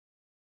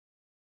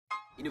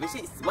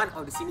Innovation is one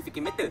of the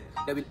significant matters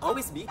that will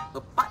always be a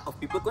part of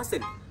people's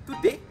concern.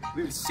 Today,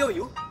 we will show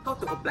you how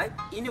to apply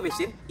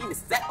innovation in a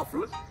set of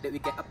rules that we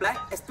can apply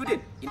as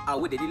students in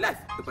our daily life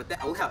to protect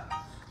our health.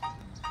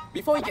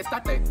 Before we get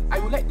started, I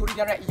would like to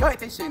redirect your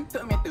attention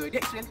to a matter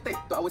that is related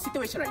to our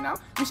situation right now,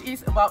 which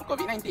is about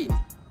COVID-19.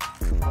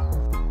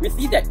 We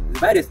see that the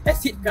virus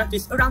has hit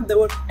countries around the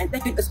world and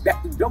taken us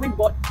back to the drawing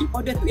board in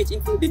order to age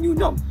into the new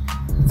norm.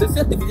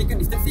 Social to physical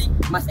distancing,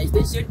 mass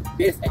isolation,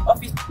 various at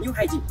office, new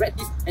hygiene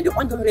practice, and the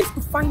ongoing race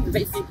to find the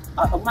vaccine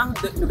are among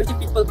the innovation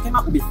people came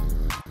up with.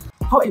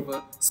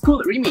 However,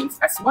 school remains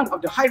as one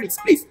of the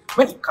high-risk places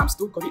when it comes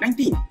to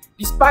COVID-19.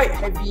 Despite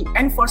having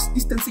enforced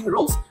distancing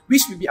rules,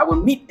 which will be our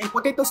meat and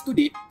potatoes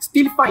today,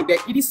 still find that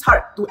it is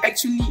hard to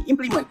actually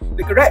implement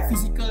the correct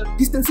physical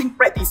distancing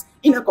practice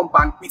in a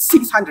compound with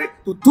 600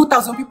 to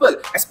 2,000 people,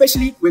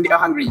 especially when they are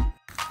hungry.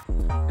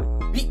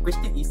 The big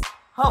question is,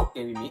 how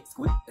can we make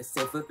school a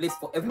safer place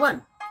for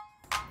everyone?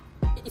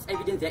 It is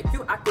evident that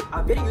QR codes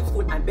are very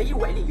useful and very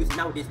widely used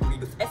nowadays to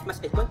reduce as much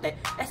contact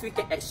as we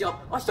can at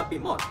shop or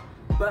shopping mall.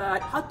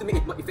 But how to make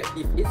it more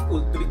effective in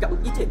school to become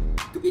an agent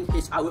to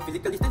enhance our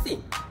physical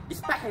distancing?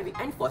 Despite having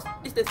enforced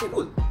distancing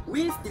rules,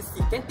 we still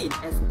see canteen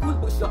and school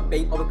bookshop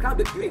being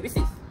overcrowded during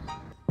recess.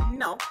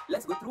 Now,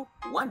 let's go through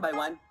one by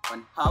one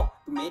on how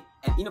to make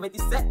an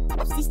innovative set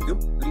of system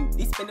during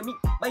this pandemic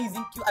by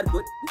using QR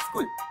code in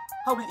school.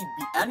 How will it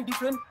be any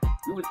different?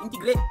 We will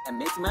integrate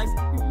and maximize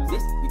the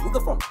uses with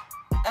Google Forms.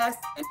 As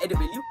an added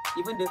value,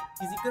 even the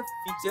physical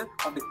feature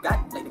of the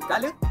card, like the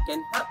color,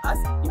 can help us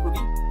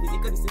improving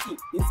physical distancing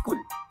in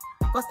school.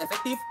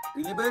 Cost-effective,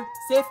 reliable,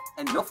 safe,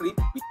 and no-free,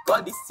 we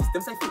call this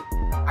system Cipher.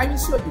 I will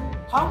show you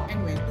how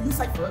and when to use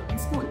Cipher in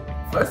school.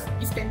 First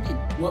is canteen,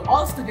 where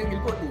all students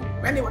will go to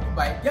when they want to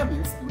buy their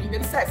meals during the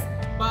recess.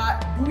 But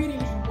do we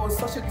really impose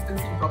social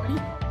distancing properly?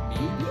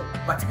 Maybe,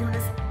 but to be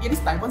honest, it is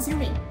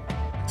time-consuming.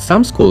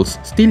 Some schools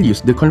still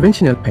use the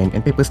conventional pen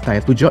and paper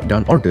style to jot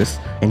down orders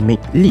and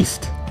make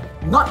lists.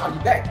 Not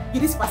only that,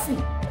 it is fuzzy,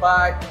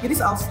 but it is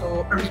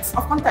also a risk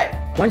of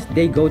contact. Once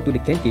they go to the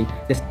canteen,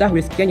 the staff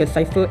will scan your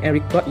cipher and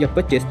record your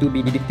purchase to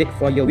be deducted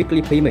for your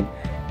weekly payment.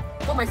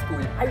 For my school,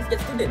 I will get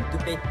students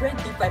to pay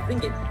 25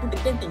 ringgit to the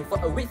canteen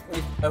for a week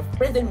with a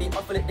present meal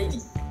offered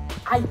daily.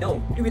 I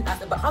know you will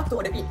ask about how to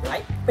order it,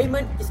 right?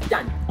 Payment is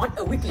done on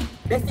a weekly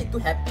basis to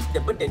help ease the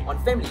burden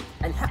on family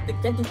and help the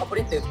canteen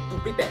operator to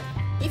prepare.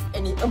 If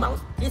any amount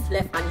is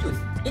left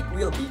unused, it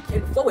will be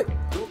carried forward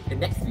to the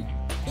next week.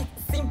 It's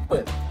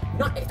simple,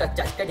 not extra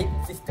charge credit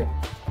system.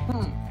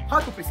 How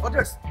to place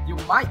orders? You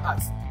might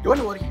ask.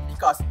 Don't worry,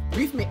 because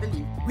we've made a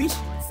link which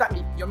you will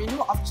submit your menu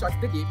of choice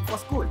the day before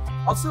school.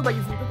 Also by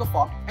using Google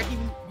Form, and it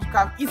will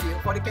become easier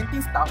for the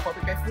canteen staff to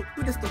prepare food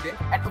to the student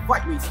and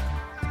avoid waste.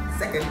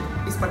 Second,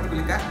 this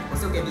particular card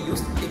also can be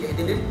used to take the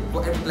attendance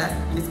for every class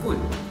in the school,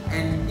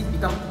 and it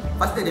becomes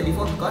faster than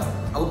before because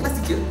our class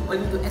teacher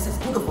only need to access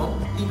Google Form,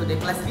 link to their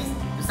class list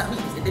to submit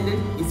his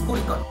attendance in school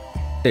record.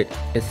 Third,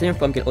 the same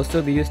form can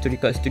also be used to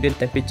record student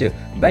temperature.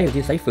 By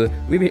using Cipher,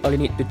 we will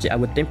only need to check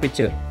our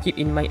temperature. Keep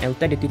in mind and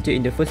tell the teacher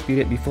in the first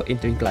period before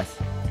entering class.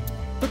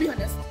 To be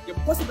honest, the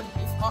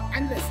possibilities are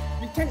endless.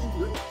 We can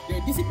include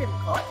the discipline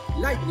record,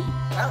 library,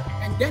 health,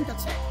 and dental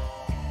check.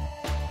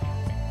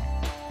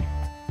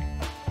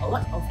 A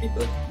lot of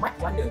people might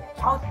wonder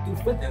how to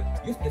further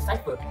use the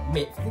Cipher to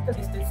make physical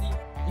distancing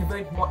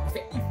even more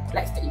effective.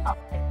 Let's check it out.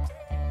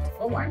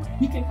 For one,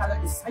 we can color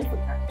the Cipher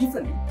card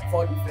differently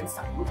for different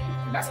subgroups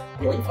in class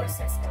going for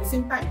recess at the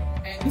same time.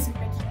 And this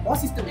will make it more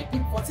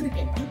systematic for the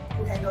canteen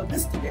to handle the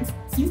students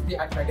since they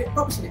are divided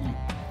proportionally.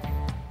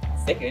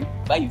 Second,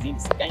 by using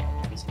this kind of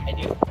innovation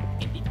idea,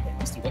 canteen can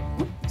distribute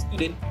food to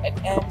students at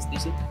every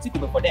station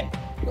suitable for them.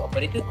 The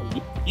operator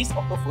only use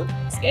microphone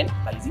scan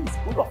by using the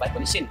school profile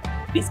connection.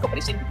 This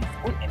cooperation between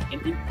school and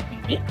canteen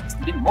will make the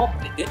student more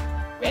protected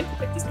when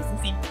practice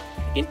distancing.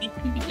 The canteen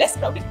will be less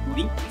crowded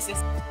during recess.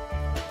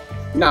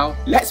 Now,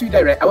 let's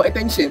redirect our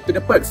attention to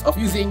the perks of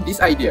using this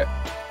idea.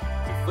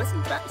 The first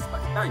impact is about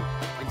time.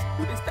 When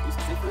students start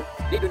using Cipher,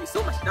 they don't need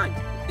so much time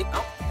to take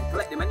out and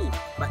collect the money,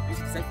 but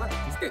use Cipher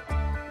instead.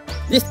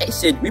 This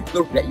action will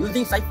prove that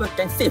using Cipher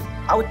can save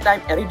our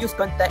time and reduce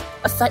contact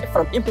aside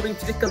from improving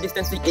physical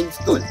distancing in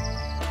school.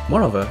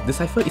 Moreover, the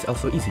Cipher is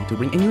also easy to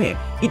bring anywhere.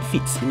 It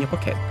fits in your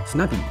pocket,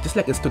 snugly, just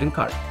like a student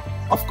card.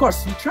 Of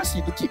course, we trust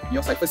you to keep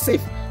your Cipher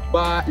safe.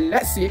 But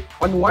let's say,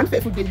 on one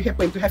fateful day you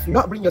happen to have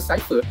not bring your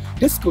Cipher,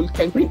 the school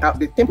can bring out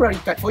the temporary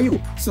card for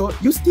you, so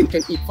you still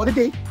can eat for the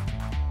day.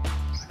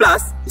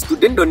 Plus, the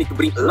student don't need to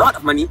bring a lot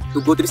of money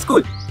to go to the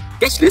school.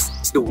 Cashless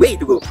is the way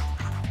to go.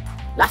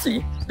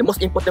 Lastly, the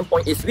most important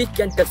point is we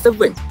can conserve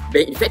being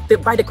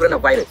infected by the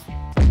coronavirus.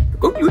 To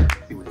conclude,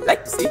 we would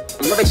like to say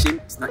innovation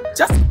is not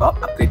just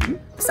about upgrading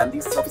to something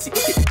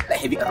sophisticated like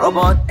having a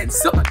robot and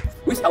so on.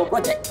 With our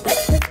project that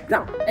has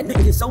ground and not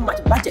using so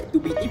much budget to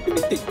be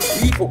implemented,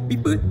 we hope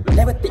people will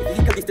never take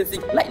physical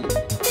distancing lightly.